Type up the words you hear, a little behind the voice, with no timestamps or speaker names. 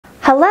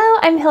Hello,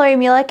 I'm Hillary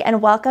Mulick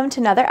and welcome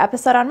to another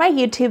episode on my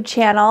YouTube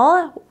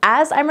channel.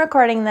 As I'm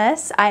recording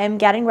this, I am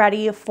getting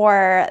ready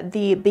for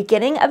the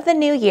beginning of the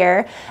new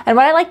year. And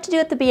what I like to do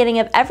at the beginning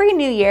of every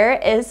new year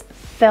is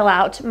fill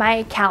out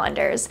my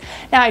calendars.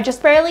 Now, I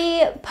just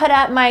barely put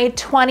up my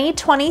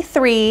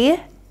 2023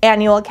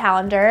 annual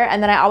calendar,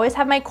 and then I always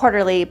have my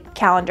quarterly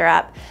calendar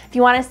up. If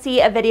you want to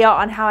see a video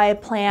on how I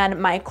plan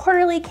my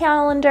quarterly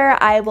calendar,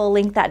 I will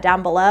link that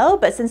down below.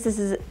 But since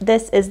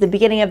this is the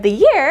beginning of the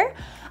year,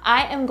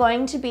 I am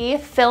going to be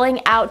filling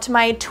out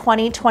my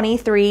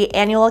 2023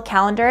 annual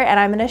calendar, and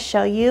I'm going to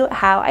show you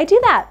how I do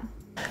that.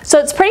 So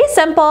it's pretty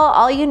simple.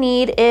 All you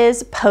need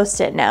is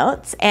Post-it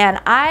notes,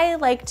 and I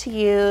like to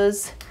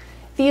use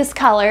these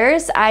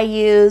colors. I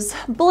use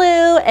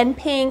blue and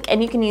pink,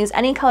 and you can use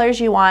any colors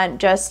you want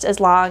just as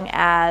long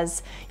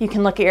as you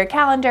can look at your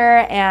calendar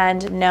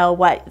and know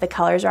what the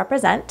colors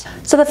represent.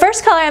 So the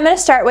first color I'm going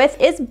to start with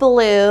is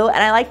blue, and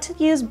I like to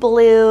use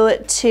blue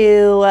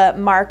to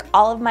mark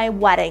all of my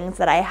weddings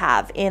that I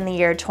have in the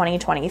year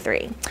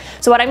 2023.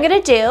 So what I'm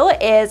going to do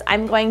is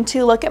I'm going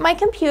to look at my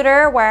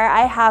computer where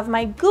I have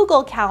my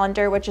Google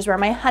Calendar, which is where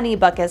my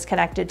Honeybook is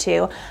connected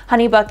to.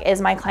 Honeybook is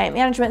my client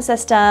management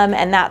system,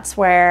 and that's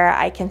where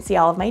I can see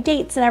all of my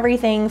dates and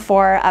everything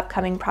for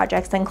upcoming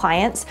projects and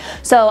clients.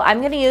 So I'm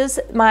going to use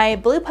my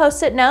blue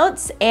Post-it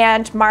notes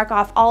and mark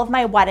off all of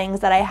my weddings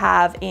that I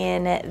have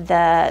in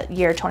the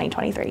year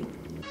 2023.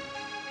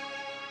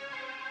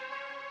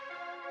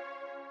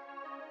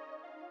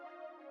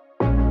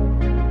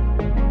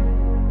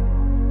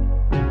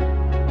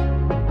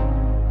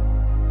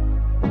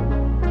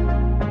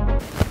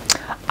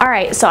 All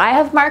right, so I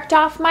have marked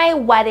off my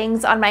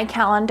weddings on my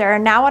calendar.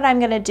 Now what I'm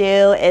gonna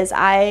do is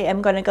I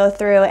am gonna go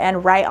through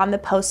and write on the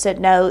Post-it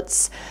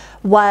notes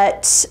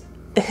what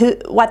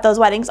those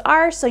weddings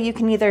are. So you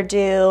can either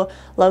do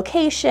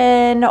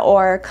location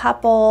or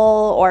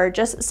couple or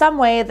just some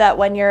way that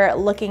when you're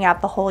looking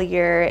at the whole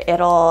year,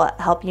 it'll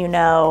help you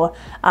know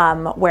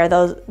where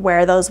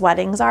those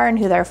weddings are and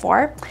who they're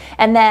for.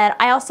 And then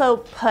I also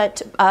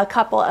put a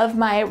couple of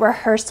my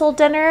rehearsal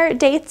dinner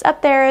dates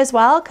up there as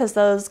well, because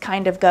those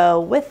kind of go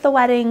with the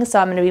wedding. So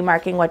I'm going to be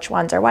marking which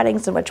ones are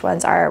weddings and which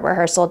ones are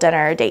rehearsal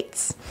dinner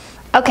dates.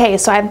 Okay,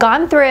 so I've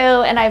gone through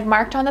and I've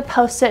marked on the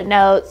Post-it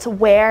notes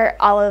where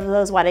all of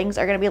those weddings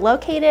are going to be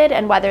located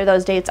and whether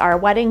those dates are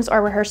weddings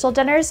or rehearsal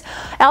dinners.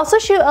 I also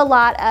shoot a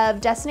lot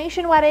of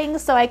destination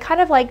weddings, so I kind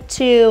of like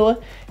to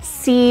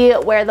see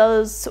where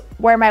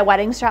my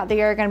weddings throughout the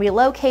year are going to be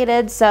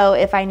located. So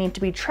if I need to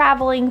be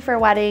traveling for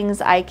weddings,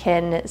 I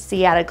can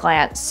see at a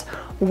glance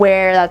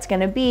where that's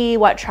going to be,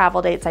 what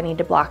travel dates I need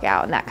to block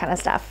out, and that kind of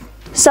stuff.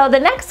 So the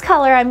next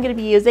color I'm going to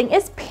be using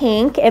is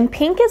pink, and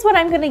pink is what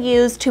I'm going to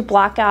use to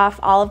block off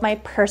all of my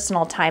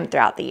personal time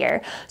throughout the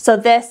year. So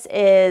this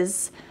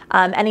is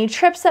any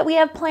trips that we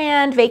have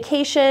planned,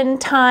 vacation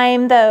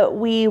time that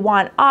we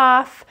want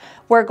off.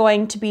 We're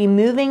going to be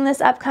moving this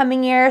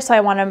upcoming year, so I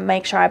want to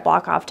make sure I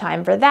block off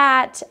time for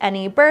that.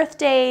 Any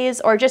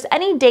birthdays or just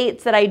any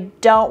dates that I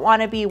don't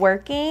want to be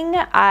working,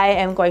 I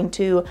am going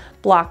to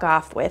block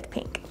off with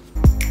pink.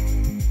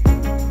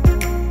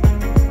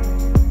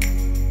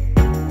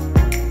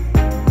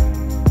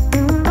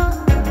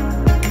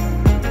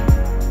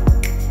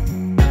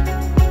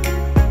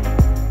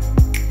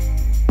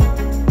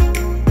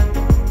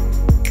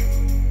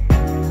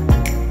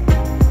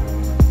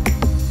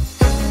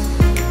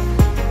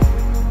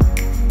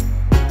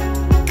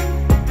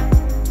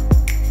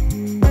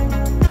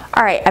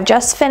 All right, I've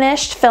just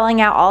finished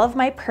filling out all of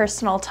my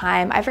personal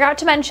time. I forgot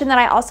to mention that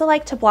I also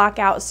like to block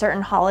out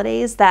certain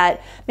holidays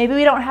that maybe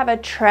we don't have a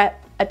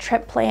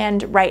trip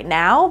planned right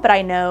now, but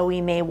I know we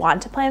may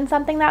want to plan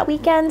something that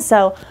weekend.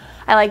 So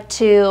I like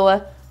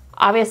to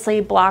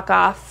obviously block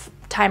off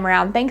time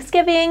around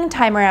Thanksgiving,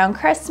 time around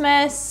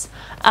Christmas,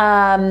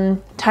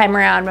 time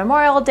around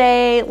Memorial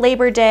Day,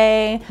 Labor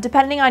Day.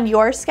 Depending on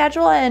your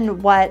schedule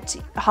and what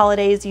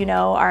holidays you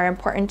know are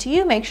important to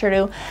you, make sure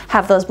to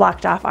have those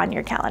blocked off on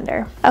your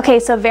calendar. Okay,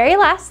 so very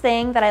last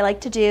thing that I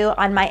like to do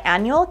on my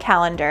annual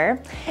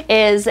calendar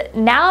is,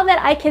 now that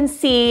I can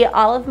see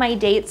all of my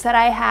dates that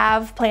I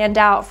have planned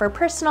out for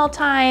personal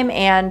time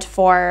and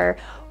for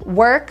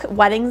work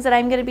weddings that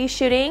I'm going to be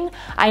shooting,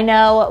 I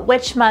know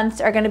which months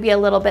are going to be a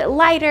little bit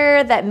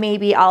lighter, that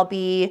maybe I'll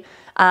be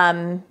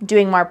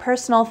doing more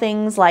personal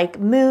things like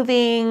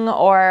moving,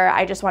 or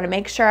I just want to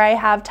make sure I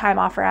have time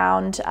off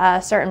around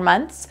certain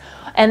months.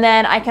 And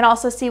then I can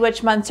also see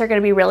which months are going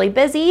to be really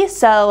busy.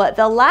 So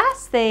the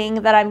last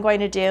thing that I'm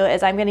going to do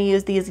is I'm going to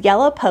use these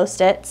yellow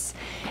Post-its,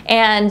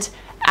 and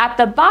at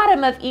the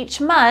bottom of each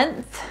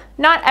month,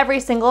 not every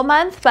single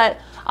month, but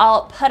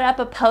I'll put up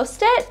a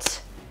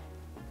Post-it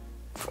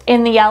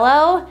in the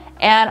yellow,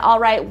 and I'll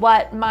write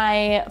what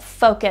my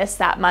focus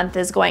that month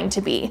is going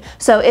to be.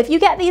 So if you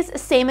get these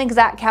same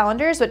exact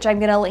calendars, which I'm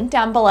gonna link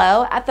down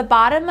below, at the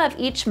bottom of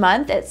each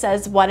month it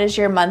says, what is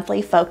your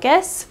monthly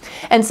focus?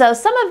 And so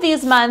some of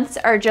these months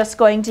are just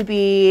going to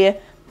be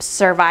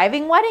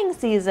surviving wedding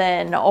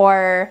season,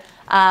 or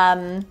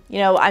you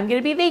know, I'm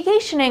gonna be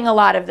vacationing a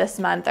lot of this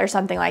month or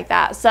something like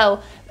that.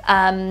 So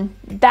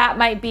that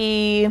might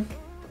be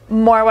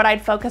more what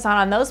I'd focus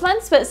on those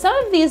months, but some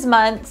of these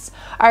months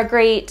are a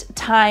great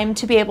time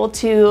to be able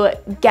to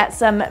get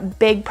some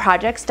big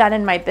projects done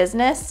in my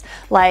business,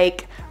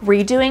 like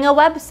redoing a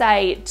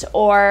website,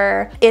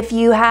 or if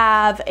you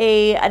have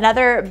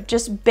another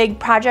just big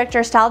project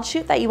or styled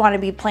shoot that you want to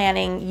be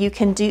planning, you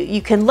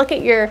can look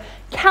at your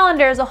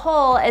calendar as a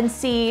whole and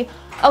see,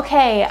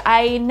 okay,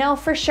 I know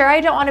for sure I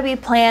don't want to be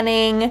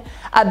planning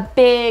a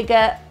big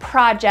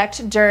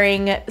project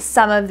during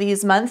some of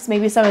these months,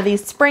 maybe some of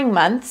these spring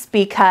months,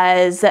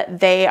 because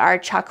they are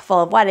chock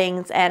full of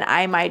weddings and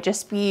I might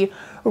just be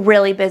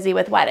really busy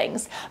with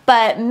weddings.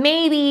 But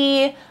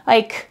maybe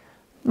like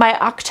my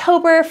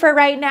October for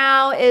right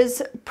now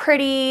is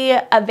pretty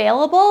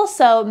available,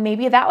 so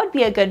maybe that would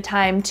be a good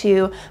time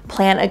to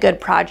plan a good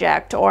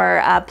project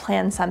or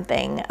plan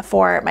something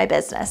for my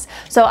business.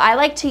 So I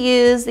like to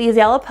use these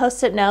yellow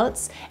Post-it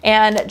notes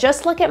and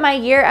just look at my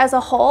year as a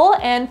whole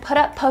and put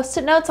up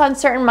Post-it notes on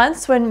certain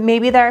months when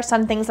maybe there are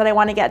some things that I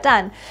want to get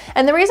done.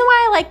 And the reason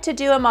why I like to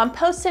do them on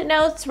Post-it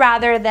notes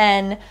rather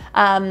than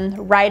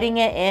writing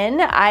it in,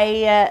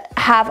 I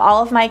have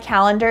all of my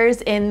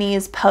calendars in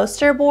these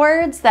poster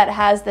boards that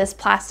has this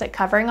plastic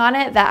covering on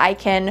it that I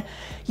can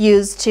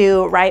use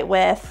to write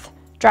with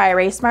dry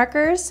erase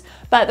markers.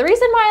 But the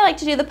reason why I like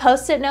to do the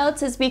Post-it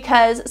notes is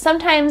because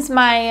sometimes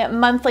my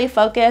monthly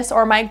focus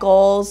or my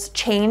goals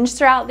change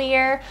throughout the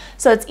year.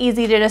 So it's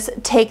easy to just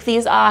take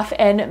these off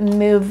and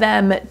move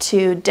them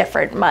to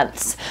different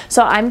months.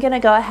 So I'm gonna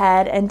go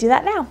ahead and do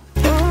that now.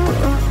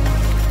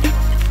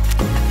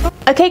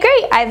 Okay,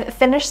 great. I've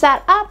finished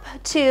that up.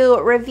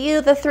 To review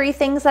the 3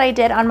 things that I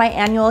did on my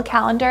annual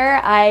calendar,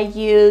 I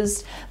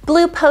used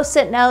blue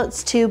Post-it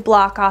notes to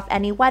block off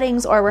any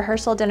weddings or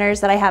rehearsal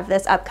dinners that I have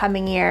this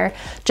upcoming year,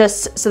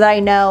 just so that I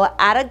know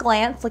at a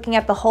glance, looking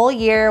at the whole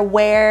year,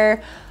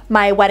 where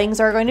my weddings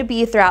are going to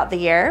be throughout the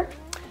year.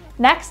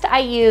 Next, I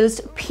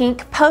used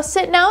pink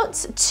Post-it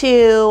notes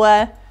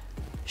to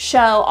show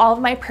all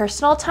of my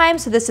personal time.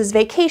 So this is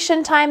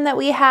vacation time that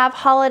we have,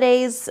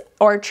 holidays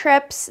or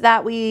trips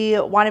that we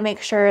want to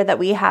make sure that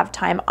we have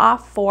time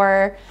off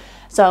for.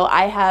 So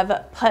I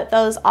have put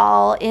those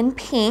all in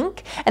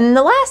pink. And then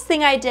the last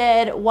thing I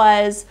did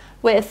was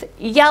with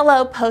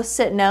yellow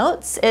Post-it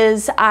notes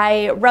is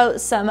I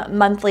wrote some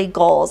monthly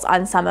goals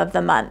on some of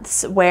the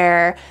months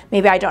where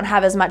maybe I don't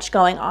have as much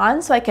going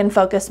on, so I can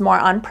focus more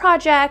on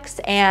projects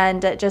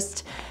and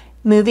just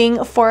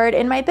moving forward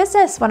in my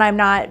business when I'm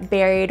not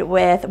buried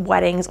with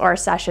weddings or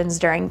sessions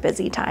during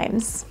busy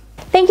times.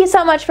 Thank you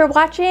so much for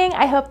watching.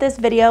 I hope this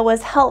video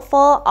was helpful.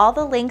 All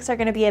the links are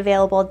going to be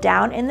available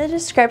down in the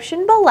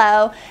description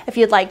below if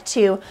you'd like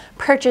to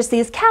purchase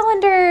these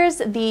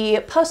calendars,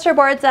 the poster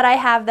boards that I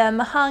have them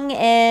hung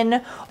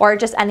in, or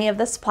just any of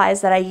the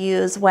supplies that I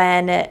use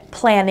when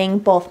planning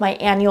both my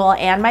annual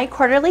and my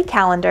quarterly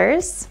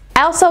calendars.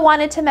 I also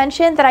wanted to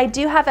mention that I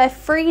do have a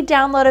free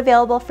download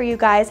available for you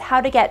guys, how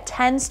to get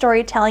 10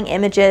 storytelling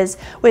images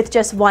with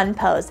just one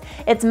pose.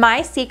 It's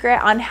my secret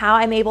on how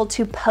I'm able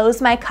to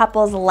pose my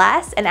couples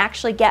less and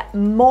actually get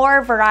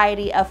more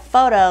variety of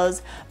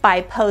photos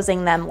by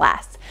posing them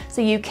less.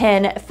 So you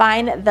can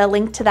find the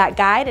link to that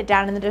guide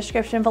down in the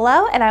description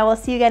below, and I will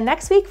see you again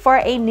next week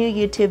for a new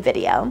YouTube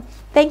video.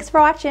 Thanks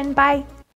for watching, bye.